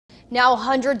Now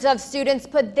hundreds of students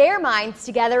put their minds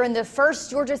together in the first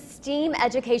Georgia STEAM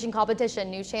education competition.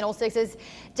 News Channel 6's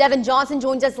Devin Johnson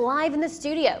joins us live in the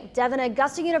studio. Devin,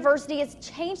 Augusta University is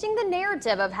changing the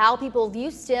narrative of how people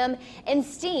view STEM and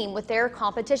STEAM with their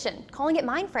competition, calling it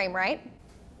MindFrame, right?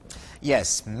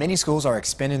 Yes, many schools are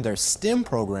expanding their STEM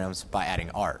programs by adding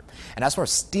art. And that's where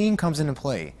STEAM comes into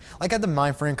play, like at the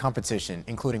MindFrame competition,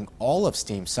 including all of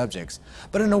STEAM subjects,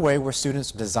 but in a way where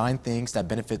students design things that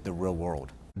benefit the real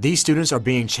world. These students are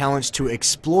being challenged to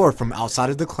explore from outside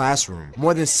of the classroom.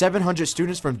 More than 700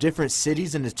 students from different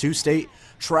cities in the two-state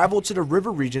traveled to the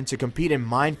river region to compete in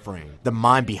MindFrame. The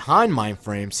mind behind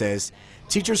MindFrame says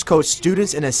teachers coach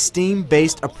students in a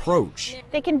STEAM-based approach.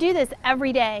 They can do this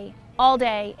every day, all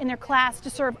day, in their class to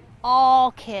serve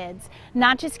all kids,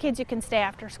 not just kids who can stay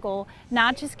after school,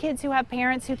 not just kids who have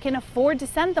parents who can afford to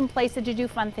send them places to do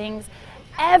fun things.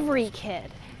 Every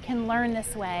kid can learn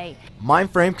this way.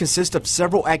 MindFrame consists of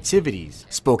several activities: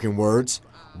 spoken words,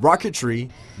 rocketry,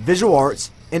 visual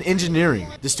arts, and engineering.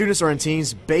 The students are in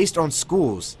teams based on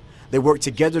schools. They work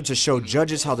together to show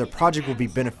judges how their project will be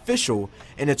beneficial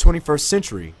in the 21st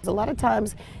century. A lot of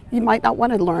times you might not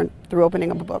want to learn through opening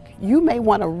up a book. You may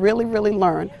want to really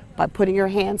learn by putting your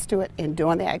hands to it and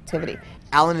doing the activity.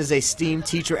 Alan is a STEAM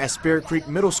teacher at Spirit Creek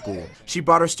Middle School. She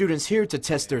brought her students here to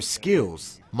test their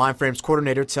skills. MindFrame's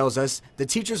coordinator tells us the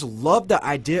teachers love the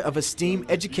idea of a STEAM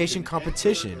education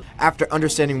competition. After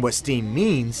understanding what STEAM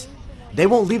means, they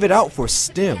won't leave it out for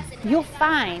STEM. You'll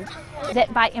find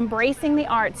that by embracing the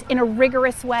arts in a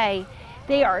rigorous way,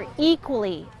 they are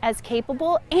equally as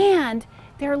capable and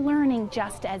they're learning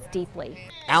just as deeply.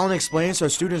 Alan explains her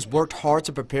students worked hard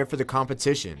to prepare for the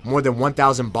competition. More than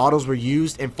 1,000 bottles were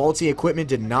used, and faulty equipment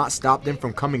did not stop them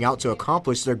from coming out to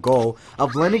accomplish their goal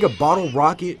of landing a bottle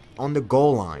rocket on the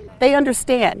goal line. They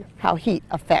understand how heat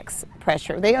affects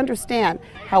pressure. They understand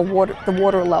how the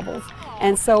water levels.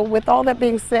 And so with all that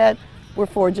being said, we're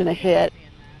forging ahead.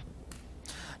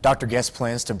 Dr. Guest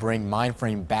plans to bring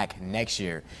MindFrame back next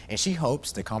year, and she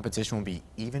hopes the competition will be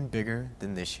even bigger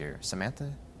than this year.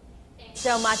 Samantha? Thanks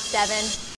so much, Devin.